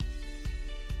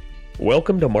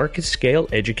Welcome to Market Scale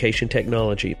Education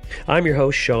Technology. I'm your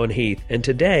host, Sean Heath, and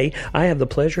today I have the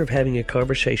pleasure of having a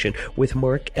conversation with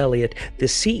Mark Elliott, the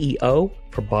CEO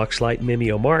for Boxlight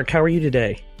Mimio. Mark, how are you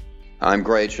today? I'm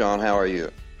great, Sean. How are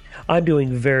you? I'm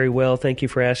doing very well. Thank you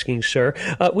for asking, sir.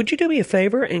 Would you do me a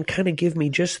favor and kind of give me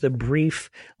just the brief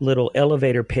little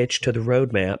elevator pitch to the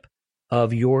roadmap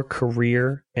of your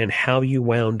career and how you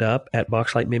wound up at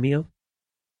Boxlight Mimio?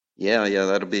 Yeah,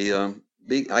 that'll be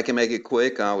I can make it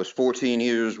quick. I was 14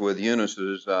 years with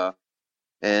Unisys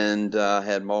and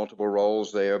had multiple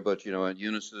roles there. But at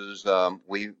Unisys,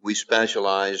 we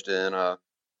specialized in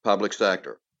public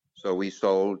sector. So we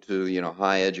sold to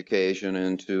high education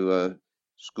and to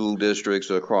school districts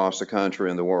across the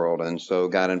country and the world, and so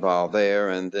got involved there.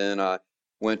 And then I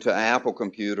went to Apple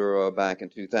Computer back in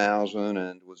 2000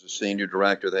 and was a senior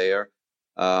director there.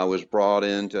 I was brought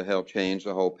in to help change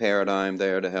the whole paradigm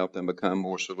there to help them become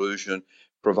more solution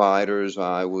providers.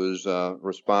 I was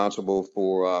responsible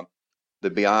for the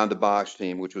Beyond the Box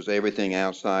team, which was everything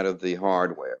outside of the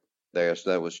hardware there. So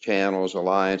that was channels,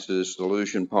 alliances,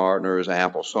 solution partners,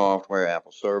 Apple software,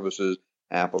 Apple services,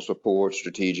 Apple support,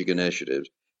 strategic initiatives.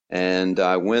 And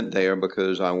I went there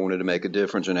because I wanted to make a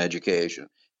difference in education.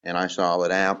 And I saw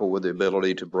that Apple, with the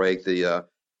ability to break the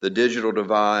digital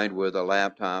divide with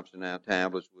laptops and now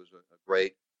tablets, was a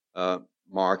great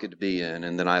market to be in.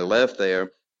 And then I left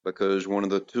there because one of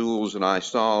the tools that I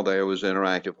saw there was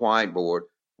interactive whiteboard,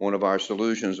 one of our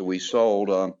solutions that we sold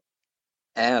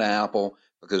at Apple,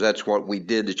 because that's what we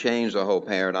did to change the whole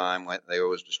paradigm there,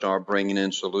 was to start bringing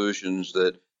in solutions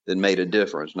that made a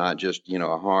difference, not just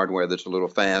a hardware that's a little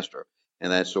faster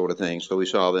and that sort of thing. So we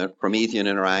saw the Promethean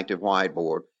interactive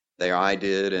whiteboard there. I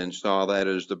did, and saw that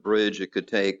as the bridge that could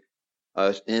take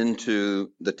us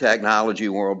into the technology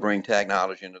world, bring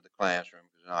technology into the classroom.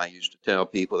 Because I used to tell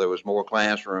people there was more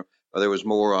classroom, or there was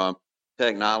more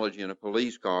technology in a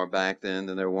police car back then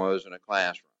than there was in a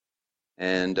classroom.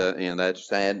 And that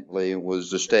sadly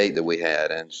was the state that we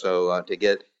had. And so to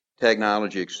get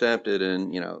technology accepted,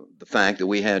 and the fact that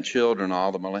we had children,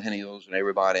 all the millennials and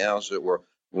everybody else that were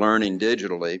learning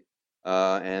digitally,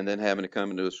 and then having to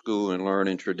come into a school and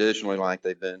learning traditionally like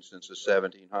they've been since the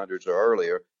 1700s or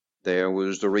earlier, there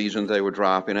was the reason they were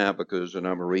dropping out, because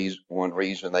one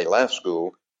reason they left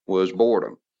school was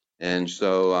boredom. And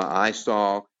so I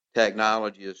saw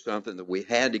technology as something that we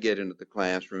had to get into the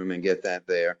classroom and get that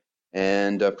there.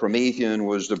 And Promethean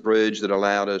was the bridge that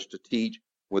allowed us to teach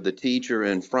with the teacher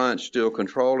in front still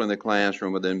controlling the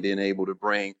classroom, but then being able to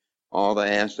bring all the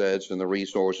assets and the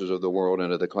resources of the world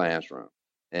into the classroom.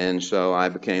 And so I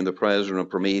became the president of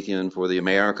Promethean for the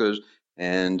Americas,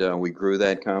 and we grew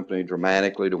that company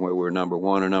dramatically to where we're number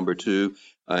one or number two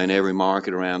in every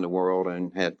market around the world,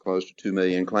 and had close to 2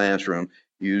 million classrooms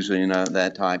using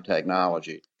that type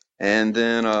technology. And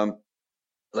then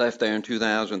left there in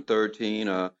 2013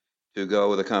 to go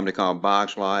with a company called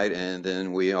Boxlight, and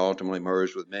then we ultimately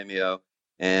merged with Mimio.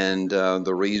 And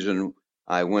the reason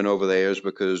I went over there is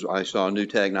because I saw new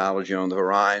technology on the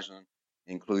horizon,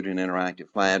 including interactive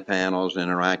flat panels,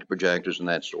 interactive projectors, and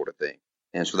that sort of thing.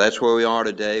 And so that's where we are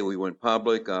today. We went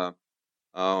public on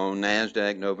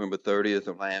NASDAQ November 30th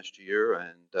of last year,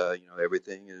 and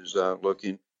everything is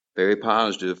looking very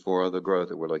positive for the growth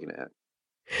that we're looking at.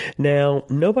 Now,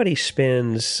 nobody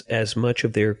spends as much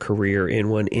of their career in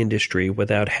one industry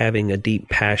without having a deep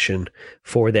passion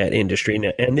for that industry.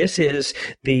 And this is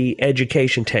the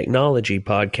Education Technology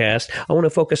podcast. I want to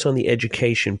focus on the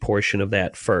education portion of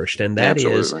that first. And that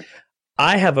Absolutely. is,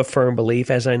 I have a firm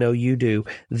belief, as I know you do,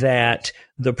 that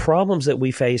the problems that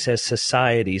we face as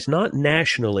societies, not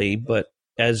nationally, but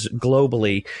as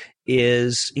globally,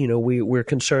 is, we're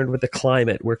concerned with the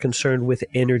climate, we're concerned with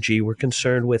energy, we're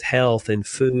concerned with health and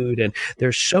food, and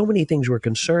there's so many things we're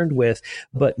concerned with,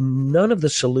 but none of the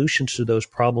solutions to those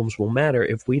problems will matter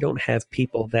if we don't have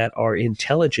people that are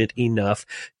intelligent enough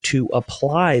to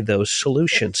apply those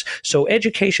solutions. So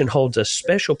education holds a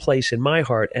special place in my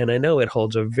heart, and I know it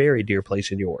holds a very dear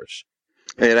place in yours.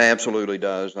 It absolutely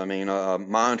does. I mean, a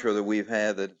mantra that we've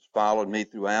had that's followed me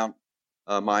throughout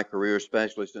my career,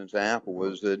 especially since Apple,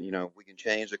 was that, we can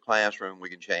change the classroom, we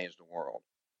can change the world.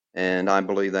 And I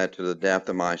believe that to the depth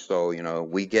of my soul.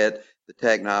 We get the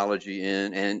technology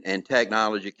in, and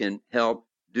technology can help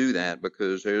do that,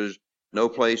 because there's no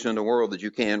place in the world that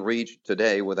you can reach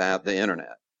today without the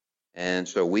internet. And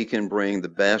so we can bring the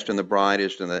best and the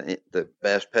brightest and the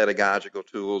best pedagogical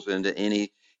tools into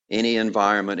any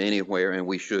environment, anywhere, and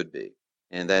we should be.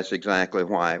 And that's exactly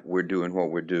why we're doing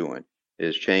what we're doing,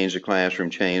 is change the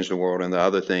classroom, change the world. And the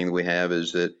other thing that we have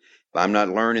is that if I'm not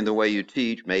learning the way you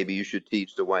teach, maybe you should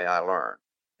teach the way I learn.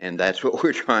 And that's what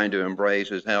we're trying to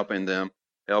embrace, is helping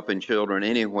helping children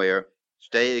anywhere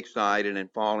stay excited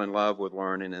and fall in love with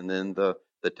learning, and then the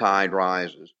tide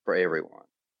rises for everyone.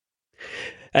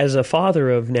 As a father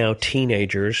of now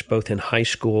teenagers, both in high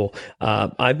school,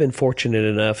 I've been fortunate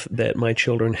enough that my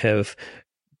children have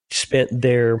spent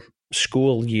their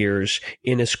school years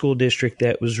in a school district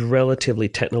that was relatively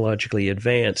technologically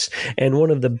advanced. And one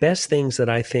of the best things that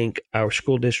I think our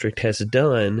school district has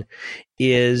done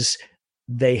is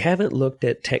they haven't looked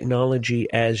at technology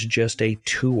as just a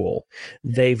tool.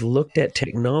 They've looked at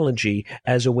technology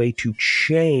as a way to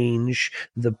change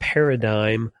the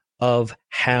paradigm of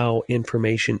how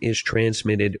information is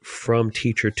transmitted from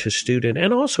teacher to student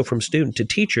and also from student to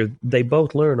teacher. They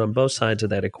both learn on both sides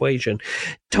of that equation.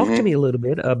 Talk to me a little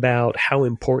bit about how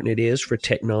important it is for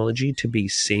technology to be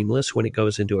seamless when it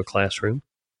goes into a classroom.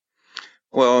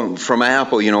 Well, from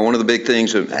Apple, one of the big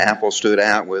things that Apple stood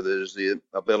out with is the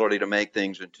ability to make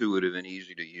things intuitive and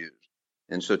easy to use.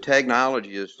 And so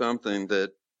technology is something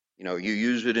that, you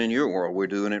use it in your world. We're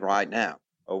doing it right now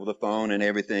over the phone and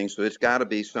everything. So it's got to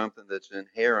be something that's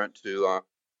inherent to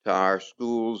our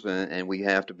schools, and we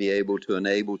have to be able to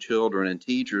enable children and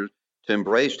teachers to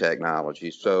embrace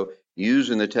technology. So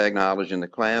using the technology in the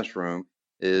classroom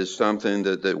is something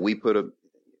that we put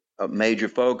a major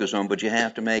focus on, but you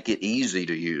have to make it easy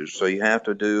to use. So you have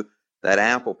to do that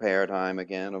Apple paradigm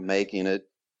again of making it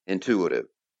intuitive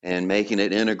and making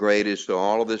it integrated. So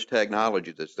all of this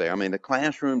technology that's there. I mean, the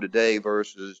classroom today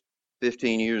versus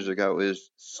 15 years ago is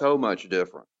so much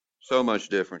different. So much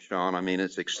different, Sean. I mean,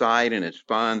 it's exciting. It's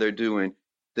fun. They're doing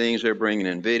things. They're bringing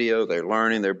in video. They're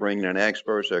learning. They're bringing in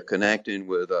experts. They're connecting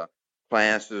with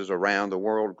classes around the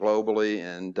world globally.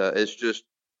 And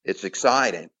it's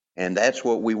exciting. And that's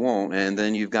what we want. And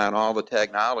then you've got all the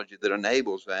technology that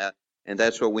enables that. And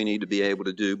that's what we need to be able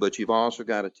to do. But you've also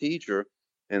got a teacher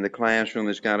in the classroom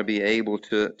that's got to be able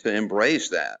to embrace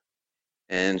that.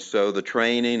 And so the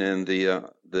training and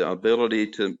the ability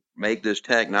to make this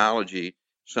technology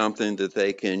something that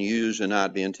they can use and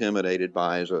not be intimidated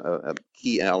by is a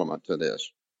key element to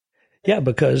this. Yeah,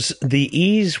 because the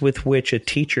ease with which a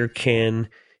teacher can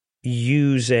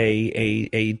use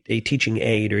a teaching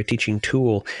aid or a teaching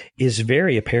tool is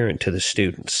very apparent to the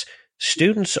students.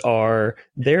 Students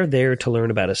they're there to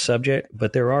learn about a subject,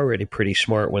 but they're already pretty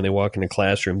smart when they walk in the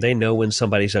classroom. They know when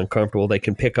somebody's uncomfortable. They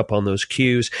can pick up on those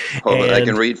cues. Oh, they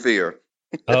can read fear.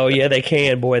 Oh, yeah, they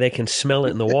can. Boy, they can smell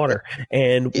it in the water.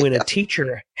 And when a Yeah.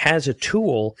 teacher has a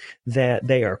tool that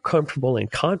they are comfortable and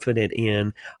confident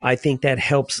in, I think that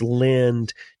helps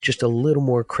lend just a little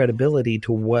more credibility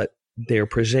to what they're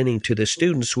presenting to the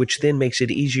students, which then makes it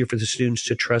easier for the students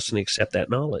to trust and accept that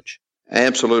knowledge.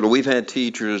 Absolutely. We've had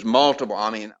teachers, multiple,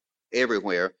 I mean,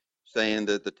 everywhere, saying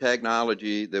that the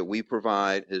technology that we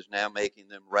provide is now making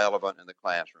them relevant in the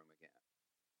classroom again.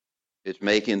 It's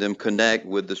making them connect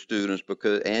with the students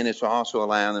and it's also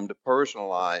allowing them to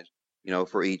personalize,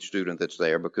 for each student that's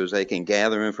there because they can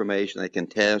gather information, they can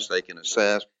test, they can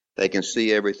assess, they can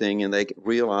see everything, and they can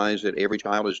realize that every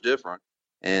child is different.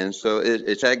 And so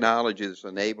it's technology that's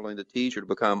enabling the teacher to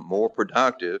become more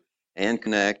productive and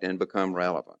connect and become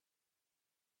relevant.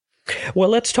 Well,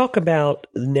 let's talk about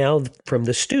now from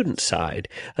the student side.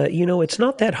 It's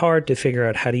not that hard to figure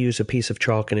out how to use a piece of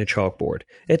chalk and a chalkboard.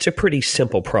 It's a pretty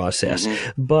simple process,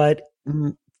 Mm-hmm. but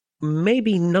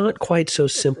maybe not quite so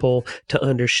simple to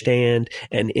understand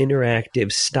an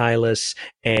interactive stylus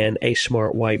and a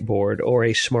smart whiteboard or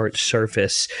a smart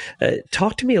surface.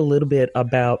 Talk to me a little bit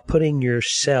about putting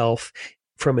yourself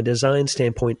from a design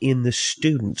standpoint in the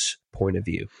student's point of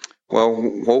view. Well,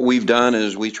 what we've done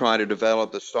is we try to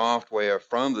develop the software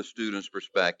from the student's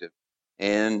perspective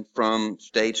and from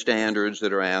state standards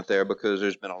that are out there because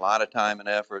there's been a lot of time and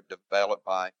effort developed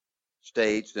by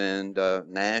states and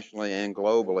nationally and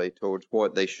globally towards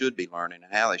what they should be learning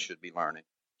and how they should be learning.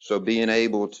 So being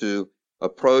able to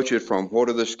approach it from what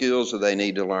are the skills that they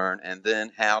need to learn and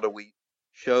then how do we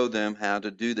show them how to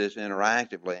do this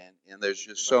interactively. And there's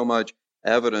just so much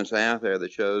evidence out there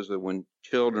that shows that when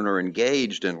children are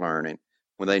engaged in learning,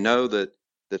 when they know that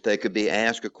they could be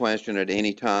asked a question at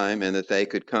any time and that they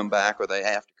could come back or they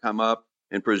have to come up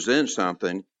and present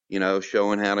something,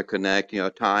 showing how to connect,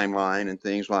 timeline and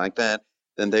things like that,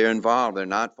 then they're involved. They're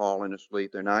not falling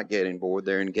asleep. They're not getting bored.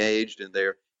 They're engaged and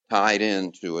they're tied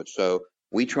into it. So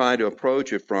we try to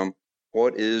approach it from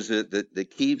what is it that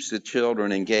keeps the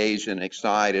children engaged and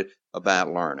excited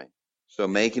about learning. So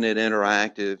making it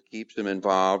interactive keeps them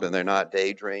involved and they're not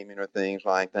daydreaming or things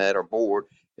like that or bored.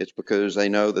 It's because they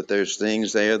know that there's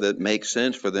things there that make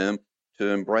sense for them to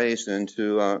embrace and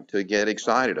to get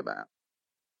excited about.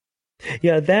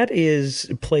 Yeah, that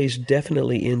plays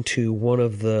definitely into one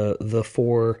of the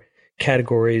four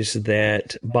categories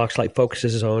that Boxlight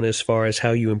focuses on as far as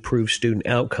how you improve student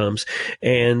outcomes.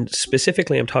 And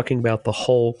specifically, I'm talking about the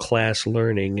whole class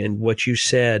learning and what you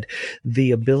said,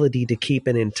 the ability to keep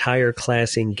an entire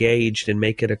class engaged and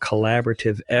make it a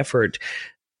collaborative effort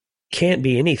can't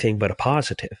be anything but a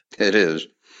positive. It is.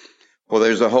 Well,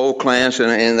 there's a whole class,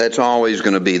 and that's always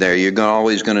going to be there.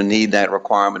 Always going to need that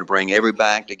requirement to bring everybody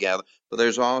back together. But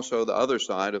there's also the other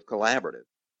side of collaborative.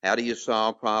 How do you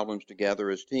solve problems together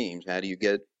as teams? How do you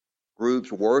get groups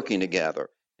working together?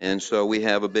 And so we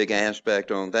have a big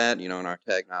aspect on that, in our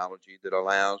technology that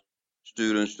allows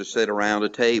students to sit around a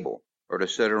table or to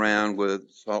sit around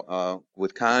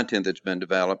with content that's been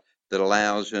developed that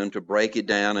allows them to break it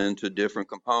down into different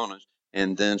components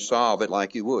and then solve it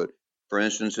like you would. For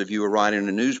instance, if you were writing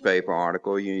a newspaper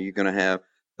article, you're going to have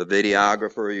the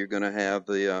videographer, you're going to have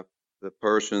the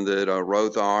person that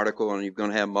wrote the article, and you're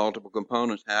going to have multiple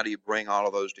components. How do you bring all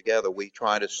of those together? We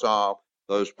try to solve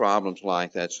those problems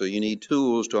like that. So you need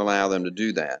tools to allow them to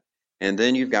do that. And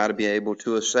then you've got to be able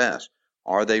to assess,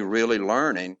 are they really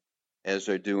learning as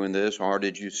they're doing this, or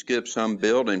did you skip some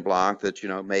building block that,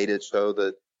 made it so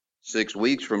that 6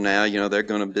 weeks from now, they're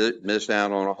going to miss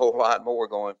out on a whole lot more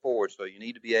going forward. So you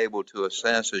need to be able to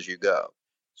assess as you go.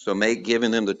 So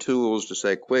giving them the tools to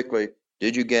say quickly,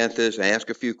 did you get this? Ask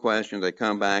a few questions. They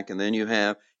come back, and then you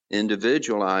have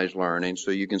individualized learning. So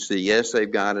you can see, yes,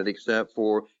 they've got it, except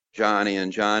for Johnny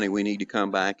and Johnny. We need to come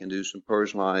back and do some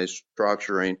personalized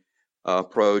structuring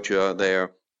approach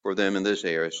there for them in this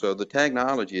area. So the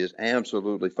technology is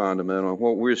absolutely fundamental.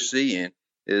 What we're seeing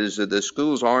is that the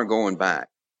schools aren't going back.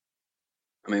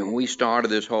 I mean, when we started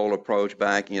this whole approach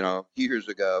back, years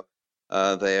ago,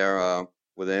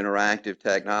 with interactive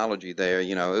technology there,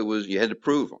 it was, you had to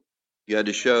prove them. You had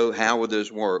to show how would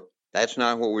this work. That's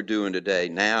not what we're doing today.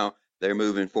 Now they're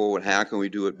moving forward. How can we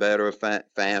do it better,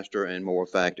 faster, and more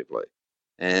effectively?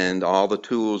 And all the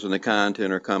tools and the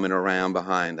content are coming around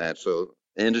behind that. So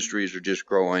industries are just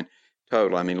growing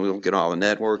total. I mean, look at all the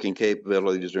networking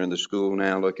capabilities that are in the school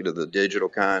now. Look at the digital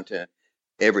content,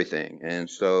 everything. And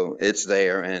so it's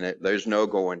there, and there's no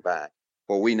going back.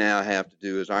 What we now have to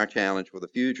do is our challenge for the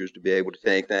future is to be able to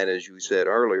take that, as you said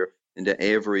earlier, into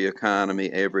every economy,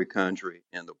 every country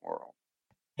in the world.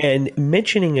 And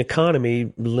mentioning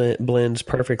economy blends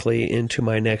perfectly into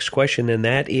my next question, and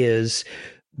that is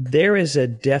there is a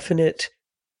definite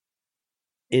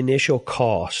initial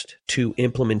cost to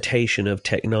implementation of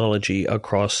technology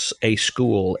across a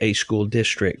school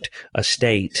district, a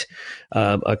state,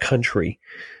 a country.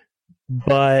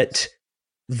 But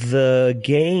the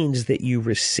gains that you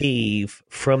receive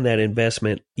from that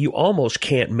investment, you almost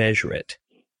can't measure it.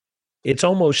 It's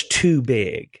almost too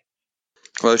big.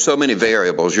 Well, there's so many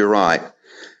variables. You're right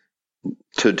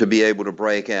to be able to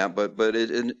break out, but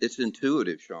it's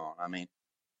intuitive, Sean. I mean,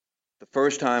 the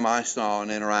first time I saw an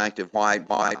interactive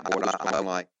whiteboard, I'm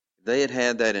like, if they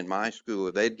had that in my school,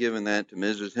 if they'd given that to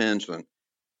Mrs. Henson,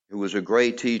 who was a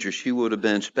great teacher, she would have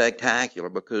been spectacular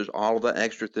because all of the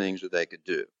extra things that they could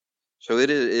do. So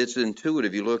it's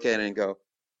intuitive. You look at it and go,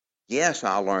 yes,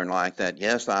 I'll learn like that.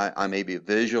 Yes, I may be a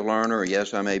visual learner, or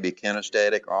yes, I may be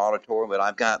kinesthetic or auditory, but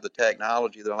I've got the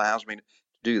technology that allows me to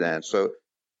do that. So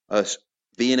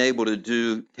being able to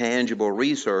do tangible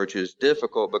research is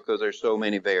difficult because there's so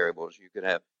many variables. You could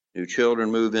have new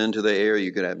children move into the area,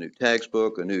 you could have new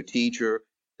textbook, a new teacher,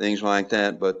 things like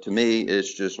that. But to me,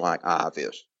 it's just like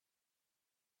obvious.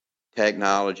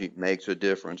 Technology makes a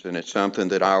difference, and it's something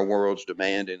that our world's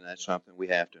demanding, and that's something we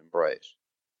have to embrace.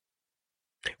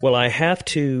 Well, I have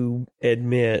to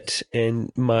admit,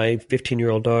 and my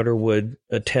 15-year-old daughter would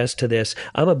attest to this,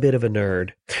 I'm a bit of a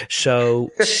nerd.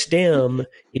 So STEM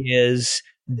is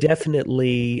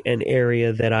definitely an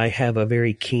area that I have a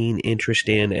very keen interest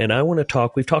in. And I want to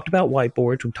talk, we've talked about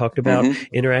whiteboards, we've talked about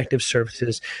interactive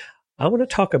surfaces. I want to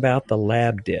talk about the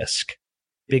lab disk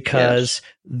because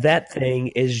that thing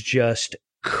is just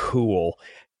cool.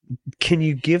 Can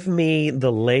you give me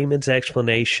the layman's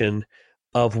explanation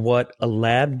of what a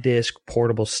lab disk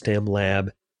portable STEM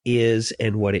lab is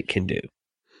and what it can do?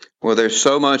 Well, there's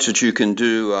so much that you can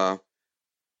do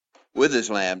with this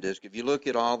lab disk. If you look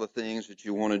at all the things that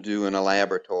you want to do in a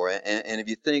laboratory, and if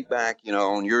you think back,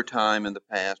 on your time in the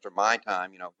past or my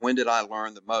time, when did I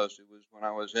learn the most? It was when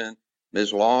I was in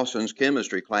Ms. Lawson's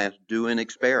chemistry class doing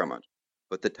experiments.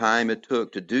 But the time it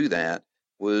took to do that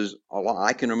was a lot.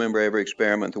 I can remember every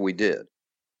experiment that we did.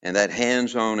 And that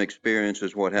hands-on experience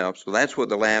is what helps. So that's what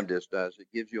the lab disk does. It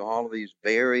gives you all of these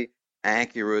very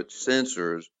accurate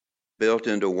sensors built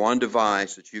into one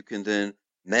device that you can then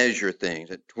measure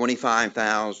things at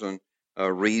 25,000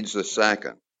 reads a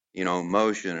second.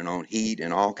 motion and on heat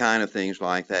and all kind of things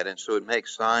like that. And so it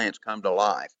makes science come to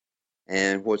life.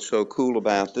 And what's so cool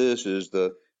about this is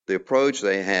the approach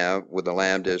they have with the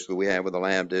lab disk that we have with the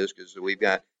lab disk is that we've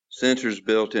got sensors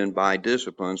built in by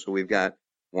discipline. So we've got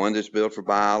one that's built for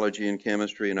biology and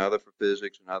chemistry, another for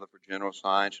physics, another for general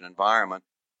science and environment.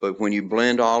 But when you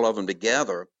blend all of them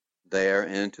together there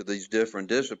into these different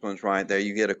disciplines right there,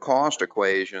 you get a cost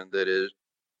equation that is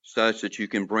such that you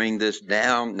can bring this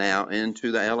down now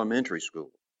into the elementary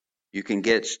school. You can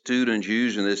get students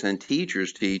using this and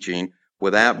teachers teaching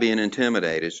without being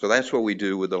intimidated. So that's what we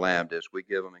do with the lab disk. We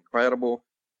give them incredible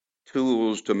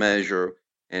tools to measure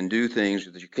and do things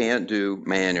that you can't do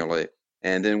manually.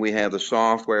 And then we have the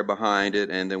software behind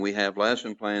it, and then we have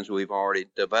lesson plans we've already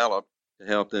developed to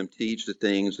help them teach the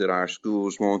things that our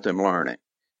schools want them learning.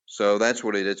 So that's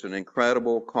what it is. It's an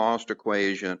incredible cost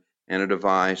equation and a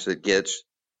device that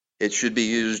it should be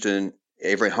used in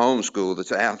every homeschool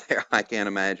that's out there. I can't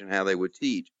imagine how they would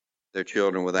teach their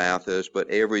children without this, but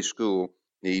every school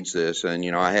needs this. And,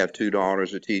 I have two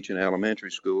daughters that teach in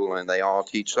elementary school, and they all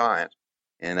teach science.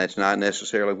 And that's not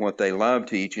necessarily what they love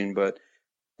teaching, but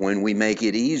when we make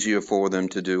it easier for them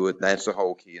to do it, that's the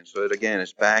whole key. And so, again,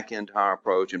 it's back into our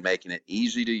approach and making it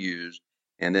easy to use,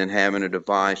 and then having a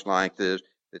device like this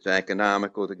that's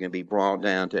economical, that can be brought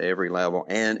down to every level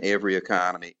and every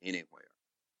economy anywhere.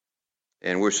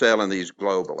 And we're selling these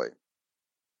globally.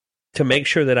 To make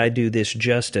sure that I do this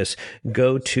justice,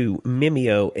 go to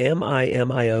Mimio,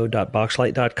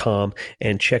 mimio.boxlight.com,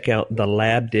 and check out the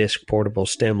Lab Disk Portable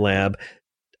STEM Lab.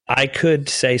 I could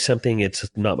say something, it's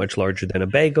not much larger than a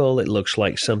bagel. It looks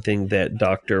like something that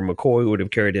Dr. McCoy would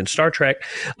have carried in Star Trek.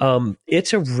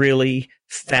 It's a really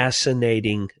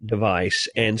fascinating device.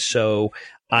 And so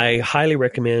I highly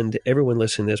recommend everyone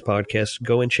listening to this podcast,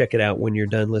 go and check it out when you're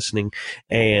done listening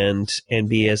and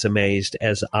be as amazed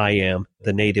as I am,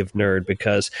 the native nerd,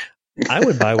 because I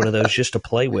would buy one of those just to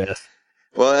play with.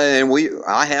 Well, and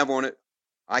I have one.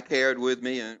 I carried with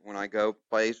me, and when I go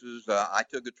places, I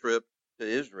took a trip to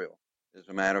Israel, as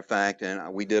a matter of fact,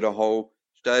 and we did a whole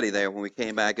study there. When we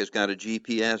came back, it's got a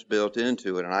GPS built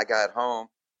into it, and I got home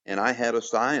and I had a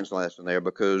science lesson there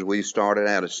because we started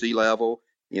out at sea level.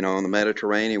 In the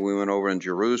Mediterranean, we went over in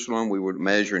Jerusalem. We were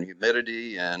measuring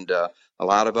humidity and a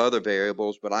lot of other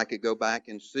variables, but I could go back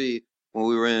and see when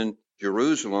we were in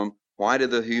Jerusalem, why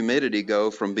did the humidity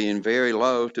go from being very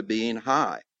low to being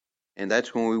high? And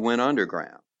that's when we went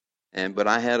underground. But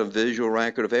I had a visual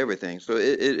record of everything. So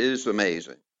it is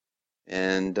amazing.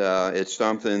 And it's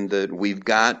something that we've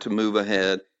got to move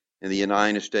ahead in the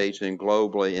United States and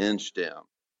globally in STEM.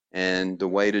 And the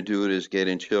way to do it is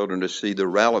getting children to see the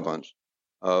relevance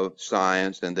of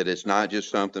science, and that it's not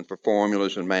just something for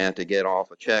formulas and math to get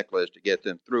off a checklist to get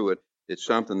them through it. It's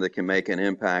something that can make an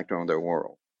impact on their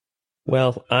world.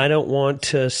 Well, I don't want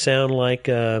to sound like,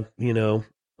 I don't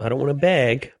want to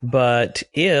beg, but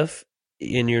if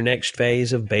in your next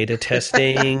phase of beta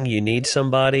testing, you need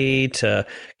somebody to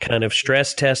kind of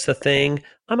stress test the thing,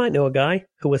 I might know a guy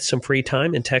who with some free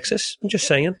time in Texas. I'm just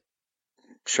saying.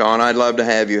 Sean, I'd love to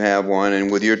have you have one.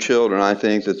 And with your children, I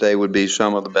think that they would be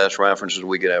some of the best references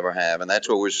we could ever have. And that's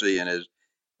what we're seeing is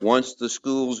once the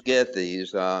schools get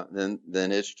these, then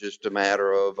it's just a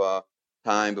matter of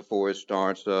time before it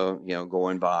starts,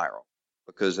 going viral,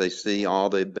 because they see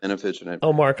all the benefits in it.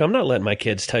 Oh, Mark, I'm not letting my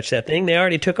kids touch that thing. They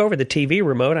already took over the TV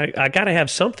remote. I got to have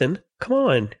something. Come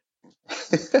on.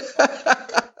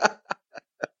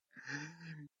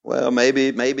 Well,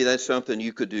 maybe that's something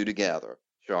you could do together,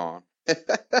 Sean.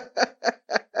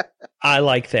 I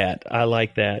like that.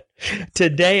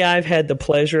 Today, I've had the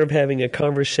pleasure of having a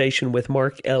conversation with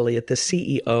Mark Elliott, the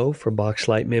CEO for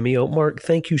Boxlight Mimio. Mark,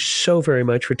 thank you so very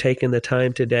much for taking the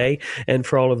time today and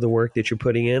for all of the work that you're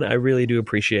putting in. I really do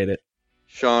appreciate it.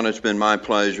 Sean, it's been my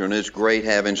pleasure, and it's great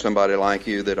having somebody like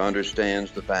you that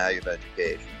understands the value of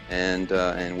education,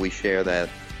 and we share that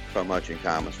so much in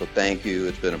common. So thank you.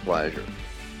 It's been a pleasure.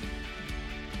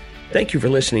 Thank you for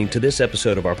listening to this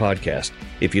episode of our podcast.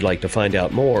 If you'd like to find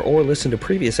out more or listen to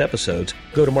previous episodes,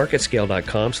 go to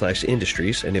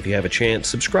marketscale.com/industries. And if you have a chance,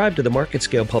 subscribe to the Market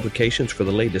Scale publications for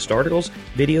the latest articles,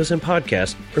 videos, and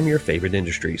podcasts from your favorite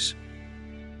industries.